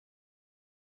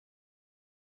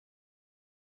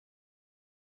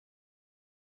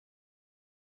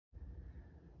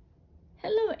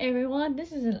Hello everyone,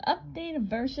 this is an updated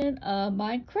version of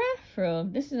my craft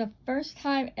room. This is the first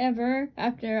time ever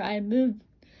after I moved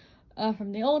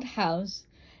from the old house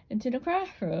into the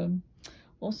craft room.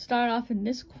 We'll start off in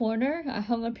this corner. I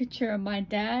hung a picture of my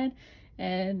dad,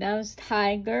 and that was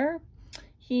Tiger.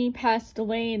 He passed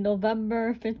away in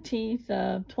November 15th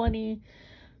of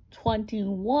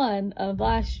 2021 of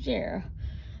last year.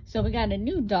 So we got a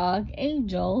new dog,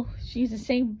 Angel. She's the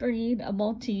same breed, a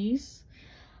Maltese.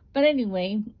 But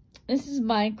anyway, this is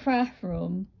my craft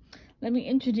room. Let me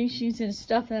introduce you to the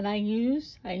stuff that I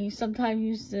use. I sometimes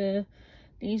use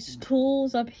these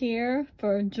tools up here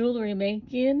for jewelry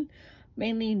making,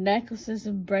 mainly necklaces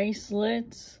and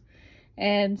bracelets,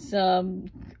 and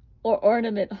some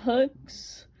ornament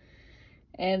hooks.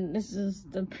 And this is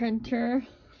the printer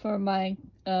for my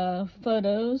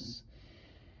photos.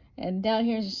 And down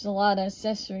here is just a lot of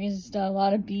accessories, a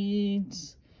lot of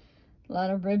beads, a lot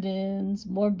of ribbons,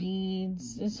 more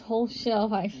beads. This whole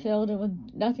shelf I filled it with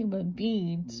nothing but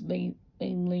beads,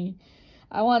 mainly.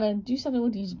 I want to do something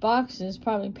with these boxes,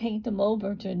 probably paint them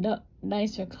over to a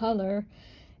nicer color,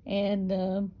 and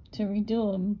to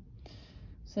redo them.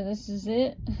 So this is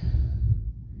it.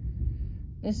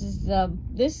 This is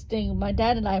this thing my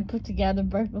dad and I put together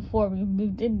right before we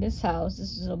moved in this house.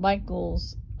 This is a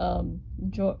Michael's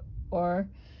drawer,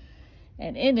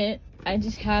 and in it I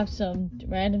just have some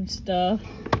random stuff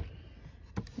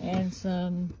and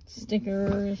some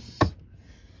stickers,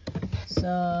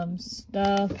 some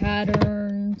stuff,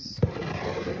 patterns,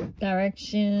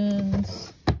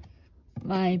 directions,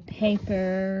 my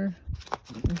paper,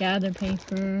 gather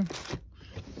paper.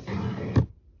 And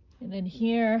then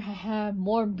here I have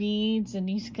more beads in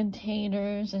these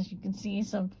containers. As you can see,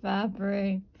 some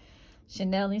fabric,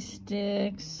 Chanel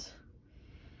sticks,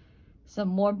 some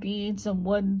more beads, some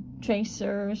wood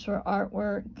tracers for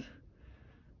artwork,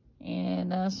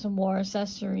 and some more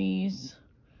accessories,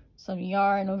 some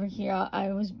yarn over here.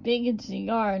 I was big into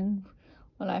yarn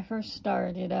when I first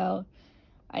started out.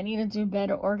 I need to do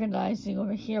better organizing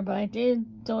over here, but I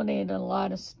did donate a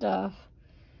lot of stuff.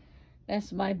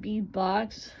 That's my bead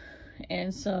box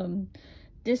and some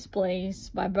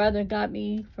displays. My brother got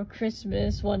me for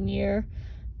Christmas one year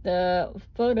the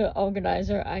photo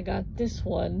organizer. I got this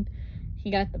one. He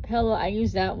got the pillow. I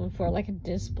use that one for like a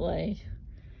display.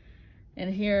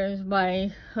 And here's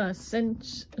my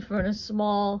cinch for the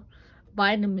small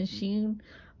binding machine.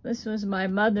 This was my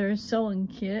mother's sewing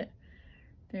kit.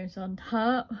 There's on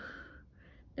top.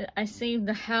 I saved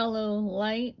the halo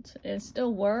light. It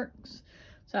still works.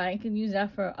 So I can use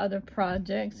that for other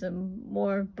projects and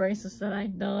more bracelets that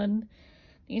I've done.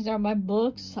 These are my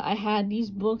books. I had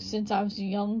these books since I was a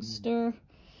youngster.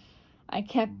 I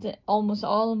kept almost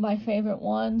all of my favorite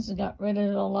ones and got rid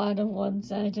of a lot of ones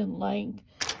that I didn't like.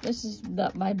 This is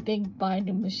my big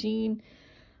binding machine.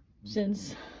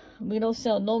 Since we don't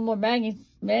sell no more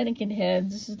mannequin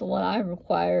heads, this is the one I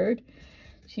required.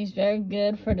 She's very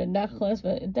good for the necklace,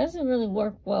 but it doesn't really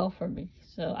work well for me.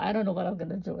 So I don't know what I'm going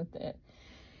to do with it.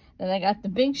 Then I got the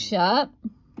Big Shop.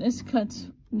 This cuts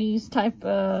these type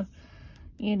of,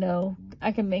 you know,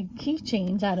 I can make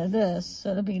keychains out of this,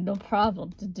 so it'll be no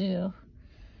problem to do.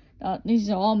 These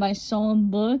are all my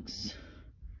sewing books.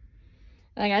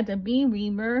 I got the bead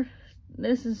reamer.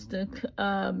 This is to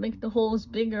make the holes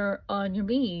bigger on your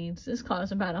beads. This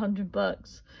costs about $100,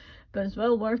 but it's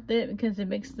well worth it because it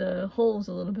makes the holes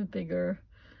a little bit bigger.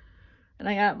 And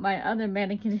I got my other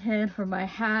mannequin head for my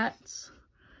hats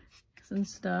and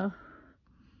stuff.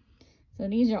 So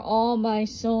these are all my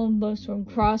sewing books, from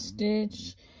cross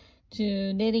stitch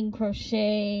to knitting,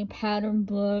 crochet, pattern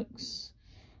books,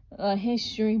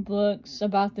 history books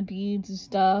about the beads and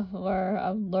stuff, or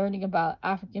I'm learning about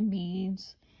African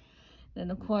beads. Then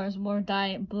of course more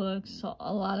diet books, so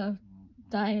a lot of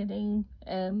dieting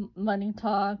and money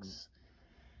talks,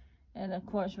 and of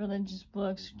course religious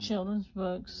books, children's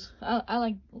books. I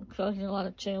like collecting a lot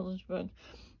of children's books.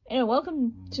 And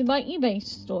welcome to my eBay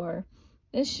store.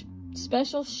 This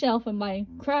special shelf in my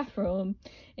craft room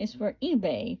is for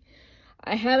eBay.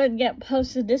 I haven't yet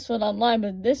posted this one online,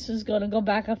 but this is going to go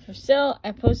back up for sale.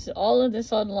 I posted all of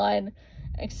this online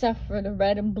except for the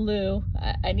red and blue.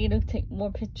 I need to take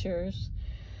more pictures.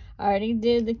 I already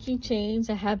did the keychains.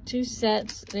 I have 2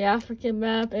 sets, the African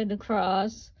map and the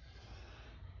cross.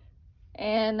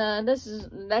 And this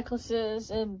is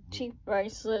necklaces and cheap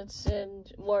bracelets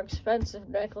and more expensive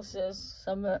necklaces.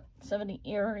 Some of the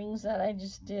earrings that I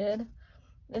just did.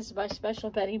 This is my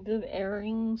special Betty Boop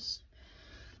earrings.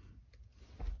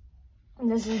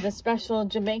 This is the special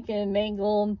Jamaican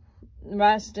mango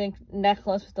rustic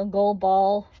necklace with a gold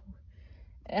ball.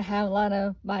 I have a lot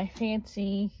of my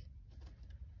fancy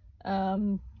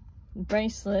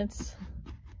bracelets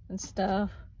and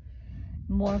stuff.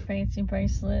 More fancy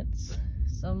bracelets.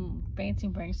 Some fancy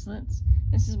bracelets.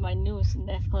 This is my newest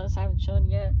necklace I haven't shown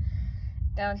yet.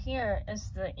 Down here is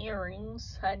the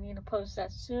earrings. I need to post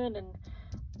that soon. And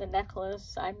the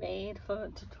necklace I made for a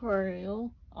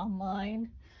tutorial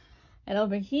online. And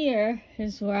over here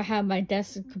is where I have my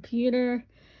desk and computer.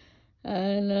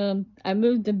 And I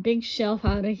moved the big shelf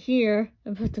out of here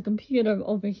and put the computer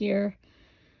over here.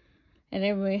 And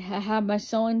anyway, I have my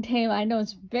sewing table. I know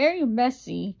it's very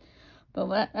messy,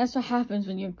 but that's what happens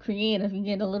when you're creative. You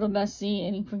get a little messy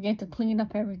and you forget to clean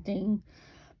up everything.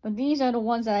 But these are the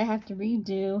ones that I have to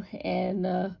redo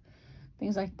and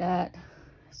things like that.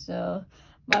 So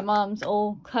my mom's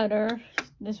old cutter.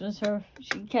 This was her.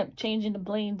 She kept changing the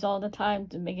blades all the time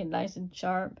to make it nice and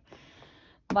sharp.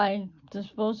 My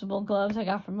disposable gloves I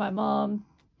got from my mom.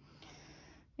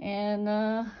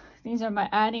 And these are my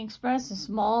AliExpress. It's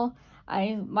small.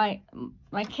 My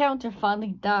counter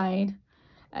finally died.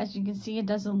 As you can see, it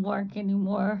doesn't work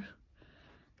anymore.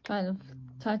 Trying to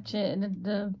touch it,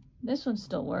 and this one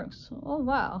still works. Oh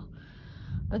wow!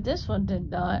 But this one did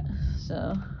not.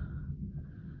 So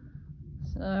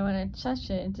when I touched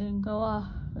it, it didn't go off.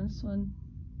 This one,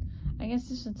 I guess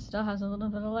this one still has a little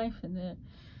bit of life in it.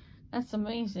 That's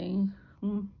amazing.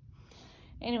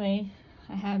 Anyway,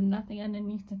 I have nothing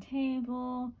underneath the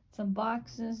table. Some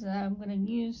boxes that I'm gonna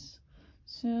use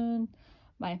soon.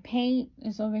 My paint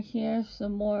is over here.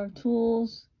 Some more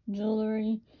tools,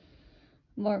 jewelry,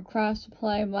 more craft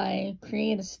supply. My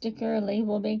create a sticker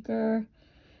label maker.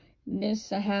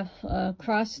 This I have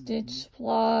cross stitch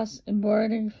floss,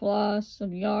 embroidery floss,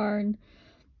 some yarn,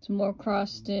 some more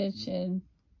cross stitch, and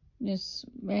just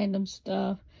random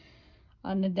stuff.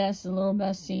 On the desk, a little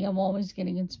messy. I'm always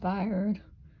getting inspired.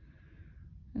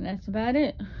 And that's about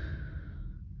it.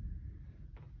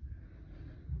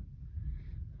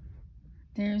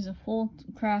 There's a full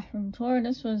craft room tour.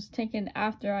 This was taken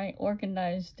after I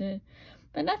organized it.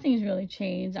 But nothing's really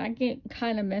changed. I get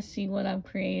kind of messy when I'm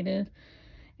creative.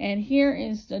 And here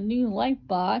is the new light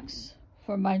box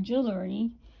for my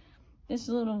jewelry. This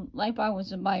little light box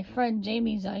was my friend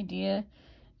Jamie's idea.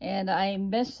 And I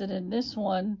invested in this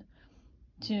one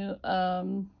to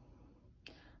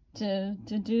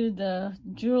do the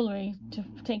jewelry, to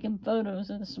taking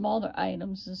photos of the smaller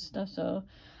items and stuff. So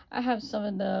I have some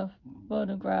of the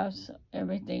photographs,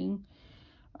 everything.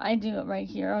 I do it right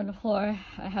here on the floor.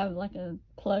 I have like a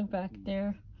plug back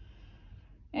there.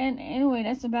 And anyway,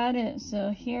 that's about it. So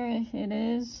here it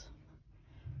is.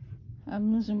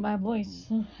 I'm losing my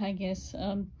voice, I guess.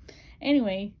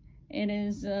 Anyway, it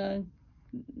is a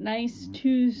nice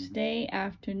Tuesday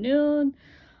afternoon.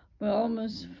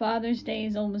 Father's Day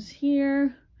is almost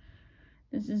here.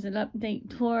 This is an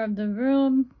update tour of the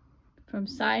room from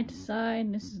side to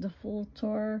side. This is the full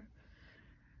tour.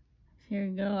 Here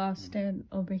you go. I'll stand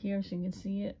over here so you can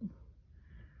see it.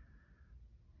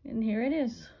 And here it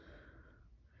is.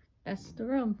 That's the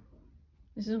room.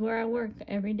 This is where I work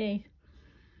every day.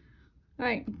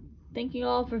 Alright. Thank you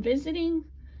all for visiting.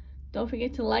 Don't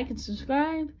forget to like and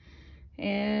subscribe.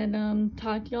 And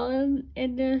talk to y'all in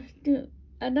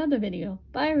another video.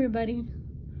 Bye, everybody.